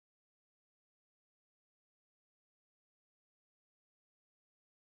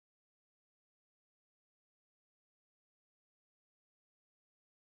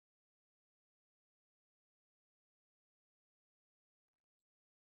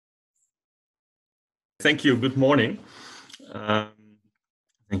Thank you. Good morning. Um,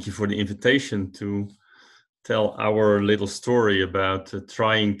 Thank you for the invitation to tell our little story about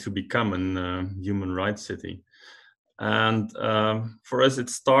trying to become a human rights city. And for us, it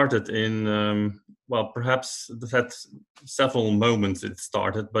started in, well, perhaps it had several moments it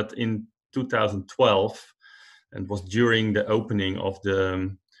started, but in 2012, and was during the opening of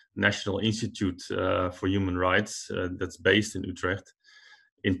the National Institute for Human Rights that's based in Utrecht,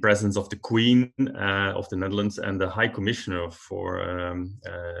 in presence of the Queen of the Netherlands and the High Commissioner for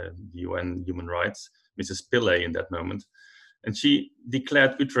the UN Human Rights, Mrs. Pillay, in that moment. And she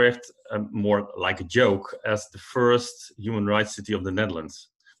declared Utrecht, more like a joke, as the first human rights city of the Netherlands.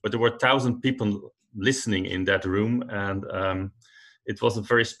 But there were 1,000 people listening in that room, and it was a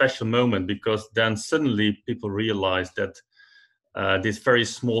very special moment, because then suddenly people realized that this very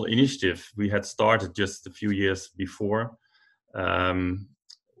small initiative we had started just a few years before,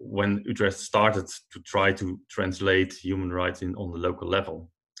 when Utrecht started to try to translate human rights on the local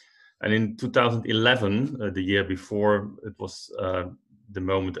level. And in 2011, the year before, it was the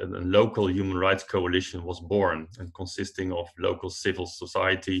moment a local human rights coalition was born, and consisting of local civil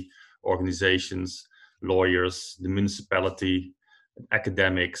society organizations, lawyers, the municipality,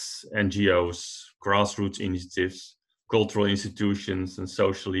 academics, NGOs, grassroots initiatives, cultural institutions, and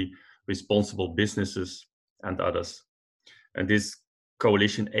socially responsible businesses, and others. And this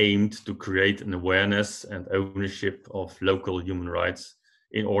coalition aimed to create an awareness and ownership of local human rights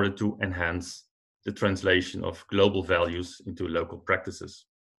in order to enhance the translation of global values into local practices.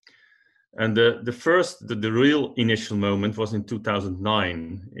 And the real initial moment was in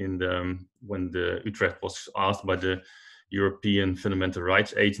 2009, when the Utrecht was asked by the European Fundamental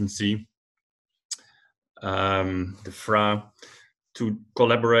Rights Agency, the FRA, to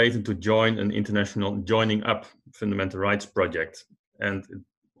collaborate and to join an international Joining Up fundamental rights project, and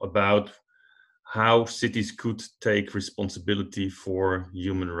about how cities could take responsibility for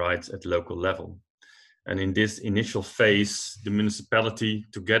human rights at local level. And in this initial phase, the municipality,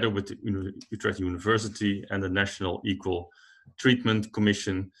 together with the Utrecht University and the National Equal Treatment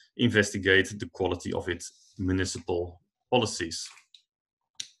Commission, investigated the quality of its municipal policies.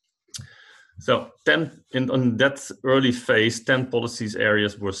 So in that early phase, 10 policies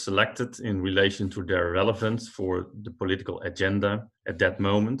areas were selected in relation to their relevance for the political agenda at that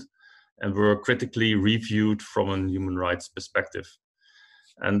moment, and were critically reviewed from a human rights perspective.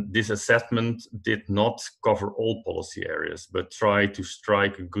 And this assessment did not cover all policy areas, but tried to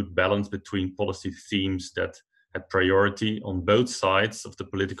strike a good balance between policy themes that had priority on both sides of the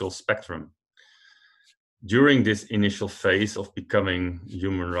political spectrum. During this initial phase of becoming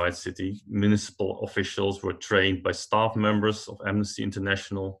human rights city, municipal officials were trained by staff members of Amnesty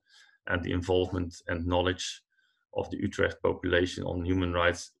International, and the involvement and knowledge of the Utrecht population on human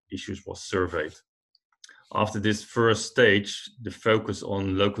rights issues was surveyed. After this first stage, the focus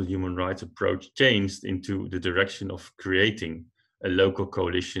on local human rights approach changed into the direction of creating a local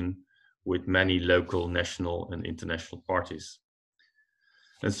coalition with many local, national, and international parties.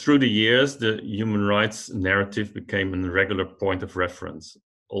 And through the years, the human rights narrative became a regular point of reference.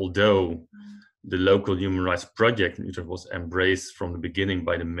 Although the local human rights project in Utrecht was embraced from the beginning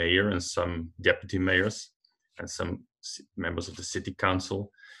by the mayor and some deputy mayors and some members of the city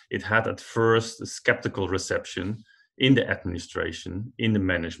council, it had at first a skeptical reception in the administration, in the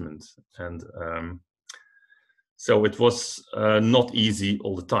management. And so it was not easy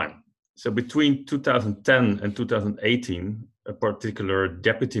all the time. So between 2010 and 2018, a particular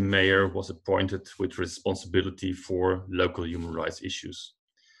deputy mayor was appointed with responsibility for local human rights issues.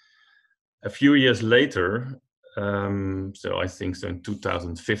 A few years later, so I think so in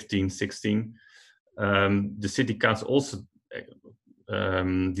 2015-16, the city council also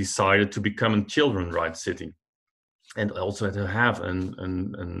decided to become a children's rights city, and also to have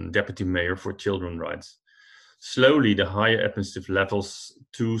a deputy mayor for children's rights. Slowly, the higher administrative levels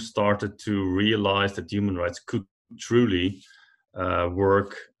too started to realize that human rights could truly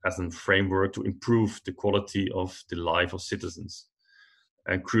work as a framework to improve the quality of the life of citizens.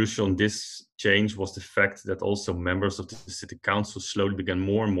 And crucial in this change was the fact that also members of the city council slowly began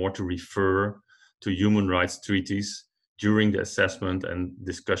more and more to refer to human rights treaties during the assessment and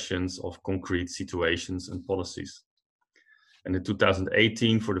discussions of concrete situations and policies. And in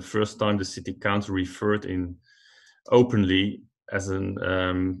 2018, for the first time, the city council referred openly as in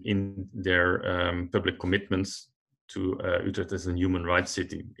their public commitments to Utrecht as a human rights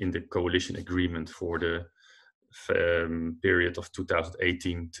city in the coalition agreement for the period of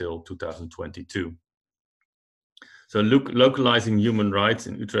 2018 till 2022. So localizing human rights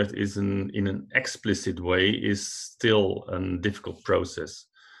in Utrecht in an explicit way is still a difficult process.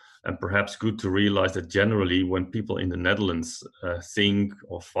 And perhaps good to realize that generally when people in the Netherlands think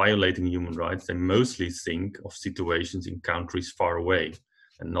of violating human rights, they mostly think of situations in countries far away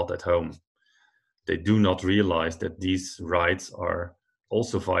and not at home. They do not realize that these rights are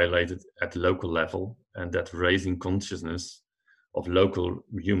also violated at the local level, and that raising consciousness of local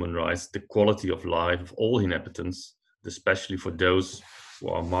human rights, the quality of life of all inhabitants, especially for those who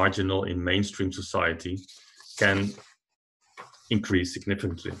are marginal in mainstream society, can increase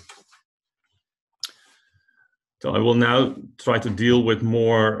significantly. So I will now try to deal with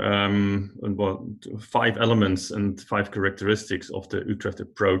more 5 elements and 5 characteristics of the Utrecht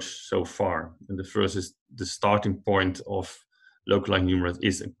approach so far. And the first is the starting point of localizing human rights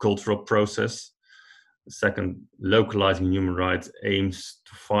is a cultural process. The second, localizing human rights aims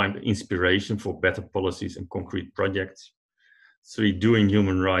to find inspiration for better policies and concrete projects. 3, doing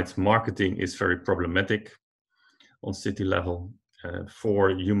human rights marketing is very problematic on city level.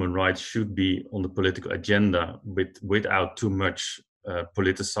 4, human rights should be on the political agenda without too much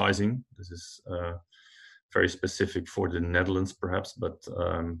politicizing. This is very specific for the Netherlands, perhaps, but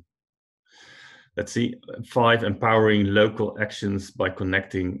let's see. 5, empowering local actions by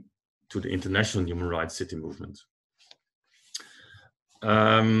connecting to the international human rights city movement.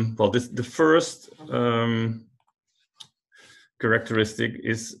 Well, the first characteristic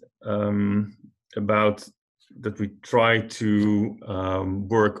is about that we try to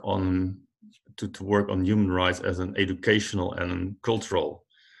work on human rights as an educational and cultural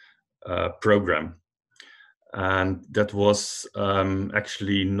program, and that was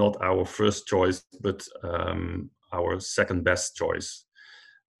actually not our first choice, but our second best choice.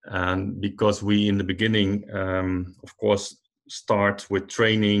 And because we in the beginning, of course, start with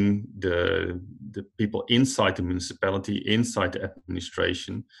training the people inside the municipality, inside the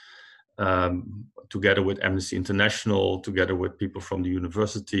administration, together with Amnesty International, together with people from the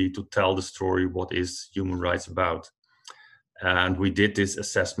university, to tell the story, what is human rights about. And we did this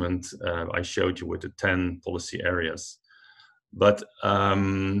assessment I showed you with the 10 policy areas. But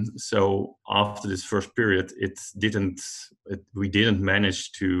so after this first period, we didn't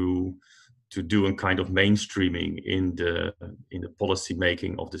manage to do a kind of mainstreaming in the policy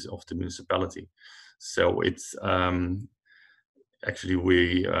making of the municipality. So it's actually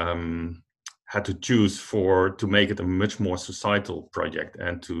we had to choose to make it a much more societal project,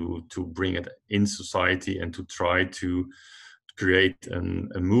 and to bring it in society, and to try to create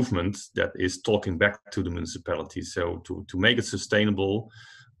a movement that is talking back to the municipality. So to make it sustainable,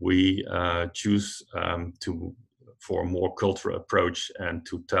 we choose for a more cultural approach, and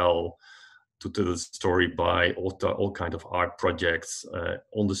to tell the story by all kind of art projects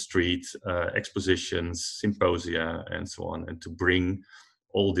on the street, expositions, symposia, and so on, and to bring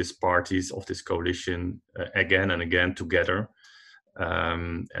all these parties of this coalition again and again together,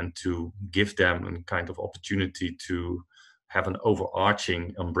 and to give them a kind of opportunity to have an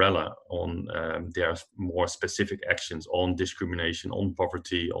overarching umbrella on their more specific actions on discrimination, on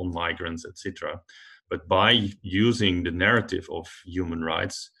poverty, on migrants, etc. But by using the narrative of human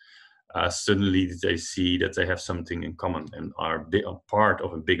rights, suddenly they see that they have something in common and are a part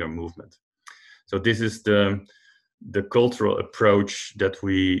of a bigger movement. So this is the cultural approach that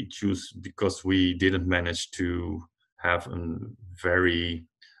we choose, because we didn't manage to have a very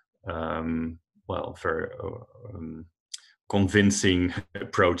convincing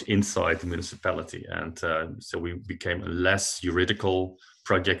approach inside the municipality, and so we became a less juridical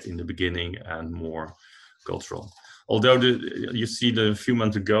project in the beginning and more cultural. Although you see, a few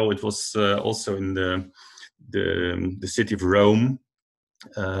months ago, it was also in the city of Rome,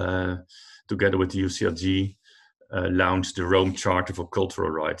 together with the UCLG, launched the Rome Charter for Cultural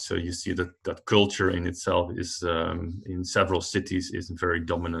Rights. So you see that culture in itself is, in several cities, is a very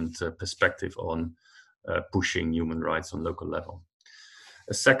dominant perspective on pushing human rights on local level.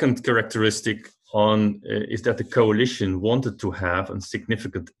 A second characteristic is that the coalition wanted to have a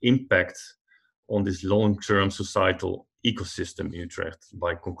significant impact on this long-term societal ecosystem in Utrecht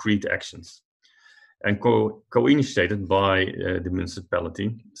by concrete actions. And co-initiated by the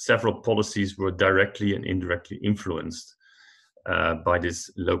municipality, several policies were directly and indirectly influenced by this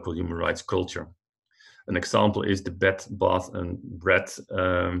local human rights culture. An example is the Bed, Bath and Bread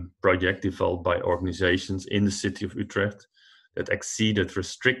project developed by organizations in the city of Utrecht that exceeded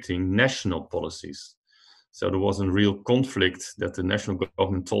restricting national policies. So there was a real conflict that the national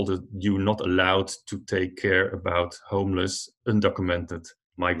government told us you're not allowed to take care about homeless, undocumented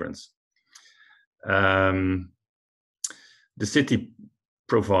migrants. The city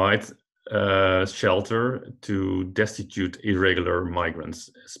provides shelter to destitute irregular migrants,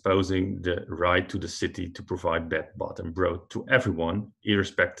 exposing the right to the city to provide bed, bath and broth to everyone,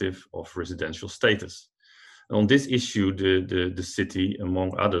 irrespective of residential status. On this issue, the city,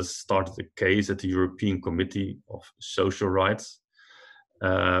 among others, started a case at the European Committee of Social Rights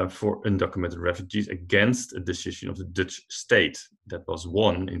for undocumented refugees against a decision of the Dutch state that was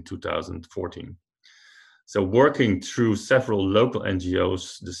won in 2014. So working through several local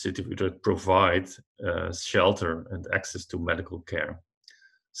NGOs, the city of Utrecht provides shelter and access to medical care.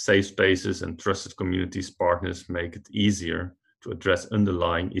 Safe spaces and trusted communities partners make it easier to address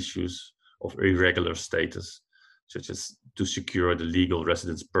underlying issues of irregular status, such as to secure the legal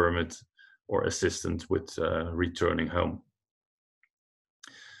residence permit or assistance with returning home.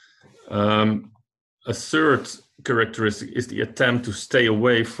 A third characteristic is the attempt to stay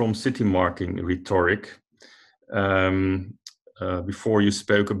away from city marking rhetoric. Before you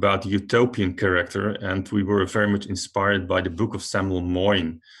spoke about the utopian character, and we were very much inspired by the book of Samuel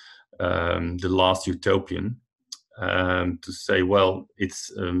Moyn, The Last Utopian, to say, well,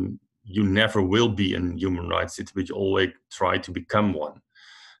 it's you never will be a human rights city, but you always try to become one.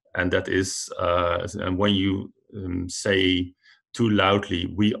 And that is, and when you say too loudly,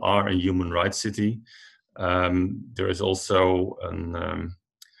 we are a human rights city, there is also a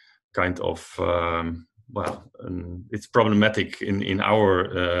kind of, it's problematic in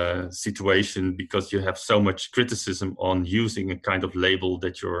our situation, because you have so much criticism on using a kind of label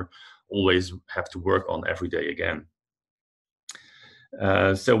that you always have to work on every day again.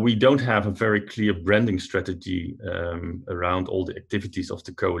 So we don't have a very clear branding strategy around all the activities of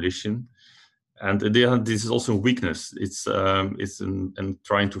the coalition. And this is also a weakness. It's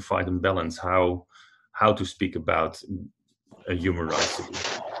trying to find a balance, how to speak about a human rights city.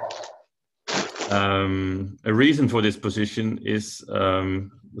 A reason for this position is,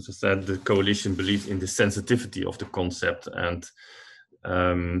 as I said, the coalition believes in the sensitivity of the concept, and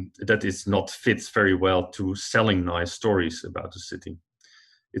that is not fits very well to selling nice stories about the city.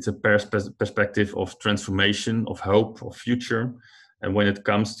 It's a perspective of transformation, of hope, of future. And when it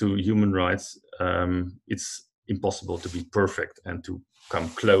comes to human rights, it's impossible to be perfect and to come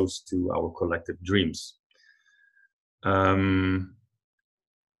close to our collective dreams.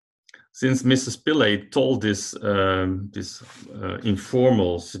 Since Mrs. Pillay told this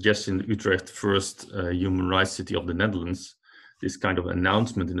informal suggestion, Utrecht first human rights city of the Netherlands, this kind of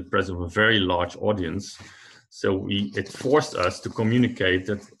announcement in the presence of a very large audience, so it forced us to communicate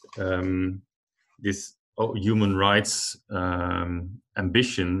that this human rights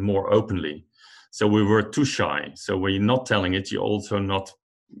ambition more openly. So we were too shy. So when you're not telling it, you're also not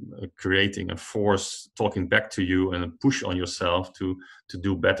creating a force talking back to you and a push on yourself to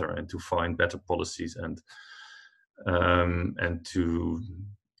do better and to find better policies and to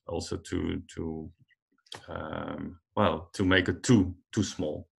also to make it too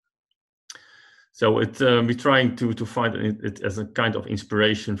small. So we're trying to find it as a kind of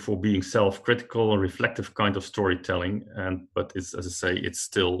inspiration for being self-critical and reflective kind of storytelling, but it's, as I say, it's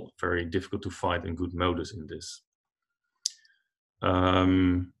still very difficult to find a good modus in this.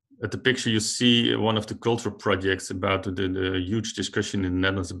 At the picture you see one of the cultural projects about the huge discussion in the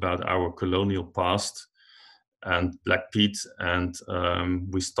Netherlands about our colonial past and Black Pete, and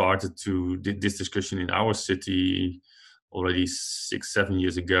we started to did this discussion in our city already 6-7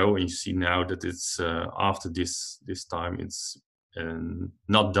 years ago, and you see now that it's after this time it's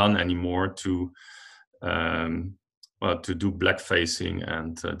not done anymore to do blackfacing,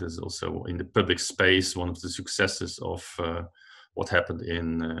 and there's also in the public space one of the successes of what happened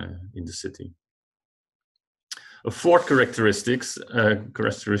in the city. A fourth characteristic of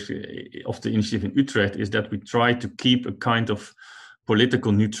the initiative in Utrecht is that we try to keep a kind of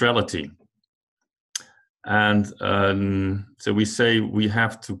political neutrality. And so we say we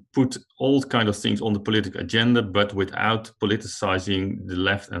have to put all kind of things on the political agenda, but without politicizing the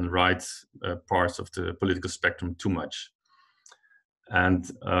left and right parts of the political spectrum too much. And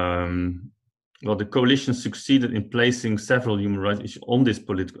well, the coalition succeeded in placing several human rights issues on this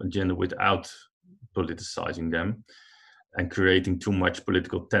political agenda without politicizing them and creating too much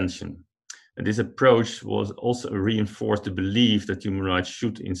political tension. And this approach was also reinforced the belief that human rights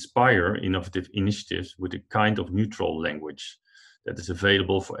should inspire innovative initiatives with a kind of neutral language that is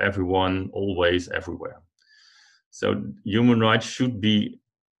available for everyone, always, everywhere. So human rights should be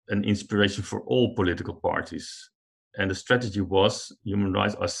an inspiration for all political parties. And the strategy was human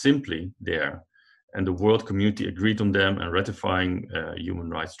rights are simply there. And the world community agreed on them and ratifying human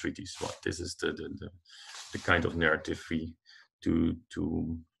rights treaties. Well, this is the kind of narrative we to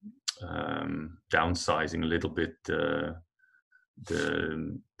downsizing a little bit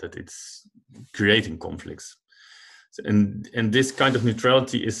that it's creating conflicts. And this kind of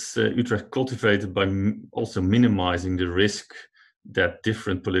neutrality is Utrecht cultivated by also minimizing the risk that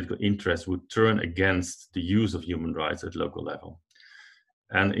different political interests would turn against the use of human rights at local level.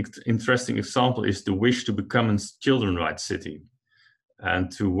 An interesting example is the wish to become a children's rights city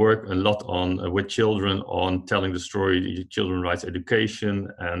and to work a lot on with children on telling the story, children's rights education,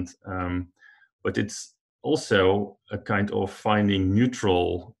 and but it's also a kind of finding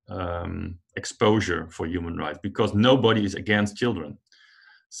neutral exposure for human rights, because nobody is against children.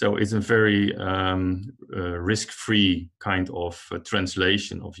 So it's a very risk-free kind of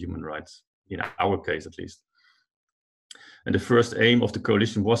translation of human rights, in our case at least. And the first aim of the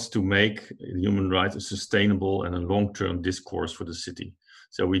coalition was to make human rights a sustainable and a long-term discourse for the city.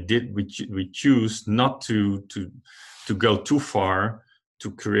 So we choose not to go too far to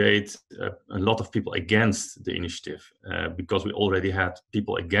create a lot of people against the initiative, because we already had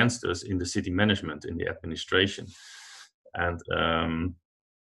people against us in the city management, in the administration. And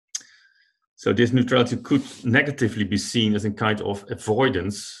so this neutrality could negatively be seen as a kind of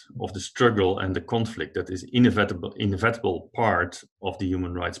avoidance of the struggle and the conflict that is inevitable part of the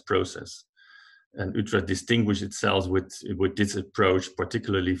human rights process. And Utrecht distinguished itself with this approach,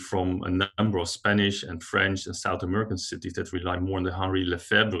 particularly from a number of Spanish and French and South American cities that rely more on the Henri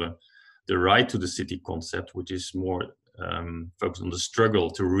Lefebvre, the right to the city concept, which is more focused on the struggle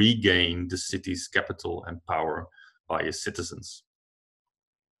to regain the city's capital and power by its citizens.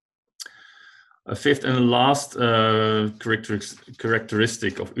 A fifth and last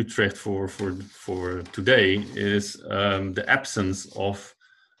characteristic of Utrecht for today is the absence of,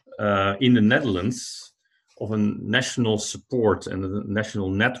 in the Netherlands, of a national support and a national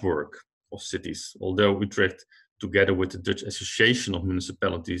network of cities. Although Utrecht, together with the Dutch Association of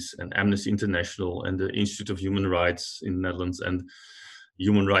Municipalities and Amnesty International and the Institute of Human Rights in the Netherlands and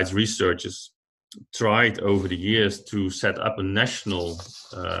human rights researchers, tried over the years to set up a national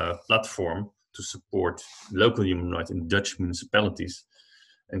platform to support local human rights in Dutch municipalities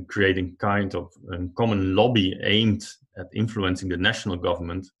and creating kind of a common lobby aimed at influencing the national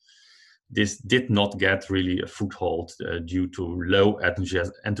government. This did not get really a foothold due to low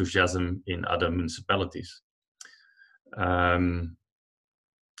enthusiasm in other municipalities. Only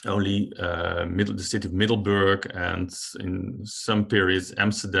the city of Middelburg and in some periods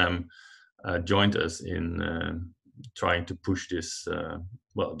Amsterdam joined us in trying to push this,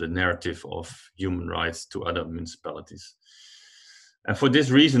 the narrative of human rights to other municipalities. And for this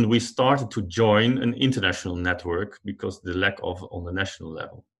reason, we started to join an international network because the lack of on the national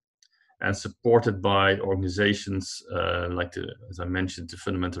level, and supported by organizations like as I mentioned, the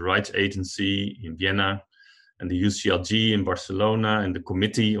Fundamental Rights Agency in Vienna, and the UCLG in Barcelona, and the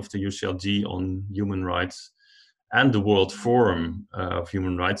Committee of the UCLG on Human Rights, and the World Forum of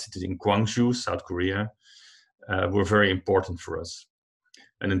Human Rights in Gwangju, South Korea, were very important for us.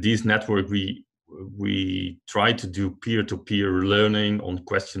 And in these networks, we try to do peer-to-peer learning on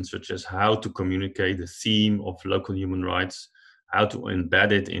questions such as how to communicate the theme of local human rights, how to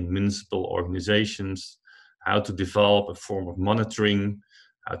embed it in municipal organizations, how to develop a form of monitoring,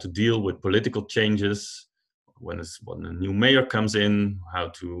 how to deal with political changes, when a new mayor comes in, how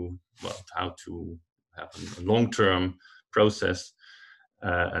to have a long-term process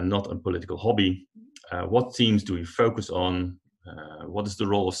and not a political hobby. What themes do we focus on? What is the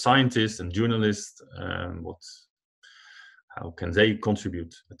role of scientists and journalists? How can they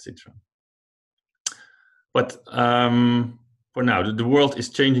contribute, etc. But for now, the world is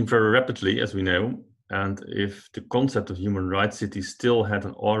changing very rapidly, as we know. And if the concept of human rights cities still had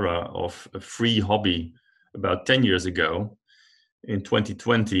an aura of a free hobby about 10 years ago, in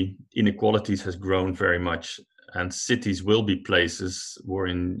 2020, inequalities has grown very much. And cities will be places where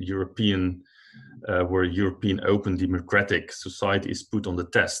European open democratic society is put on the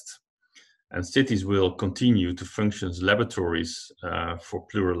test. And cities will continue to function as laboratories for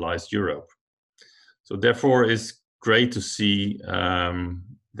pluralized Europe. So therefore, it's great to see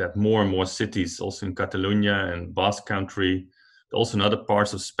that more and more cities, also in Catalonia and Basque Country, also in other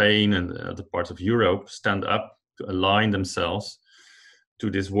parts of Spain and other parts of Europe, stand up to align themselves to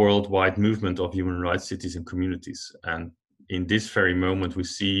this worldwide movement of human rights cities and communities. And in this very moment, we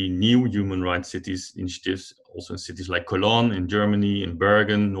see new human rights cities initiatives, also in cities like Cologne in Germany, in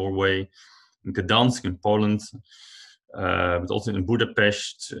Bergen, Norway, in Gdansk in Poland, but also in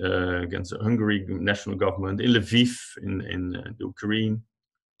Budapest against the Hungary national government, in Lviv in Ukraine,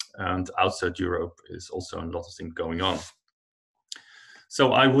 and outside Europe is also a lot of things going on.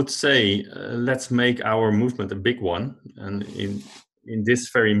 So I would say, let's make our movement a big one. And in this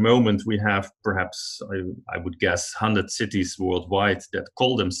very moment, we have perhaps, I would guess, 100 cities worldwide that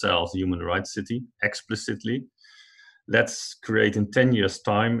call themselves human rights city explicitly. Let's create in 10 years'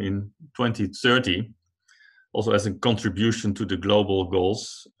 time, in 2030, also as a contribution to the global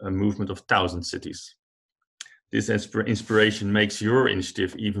goals, a movement of 1,000 cities. This inspiration makes your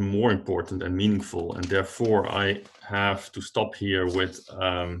initiative even more important and meaningful, and therefore I have to stop here with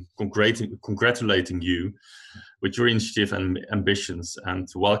congratulating you with your initiative and ambitions, and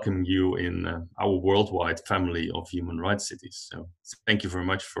welcome you in our worldwide family of human rights cities. So thank you very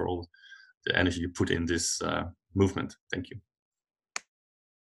much for all the energy you put in this movement. Thank you.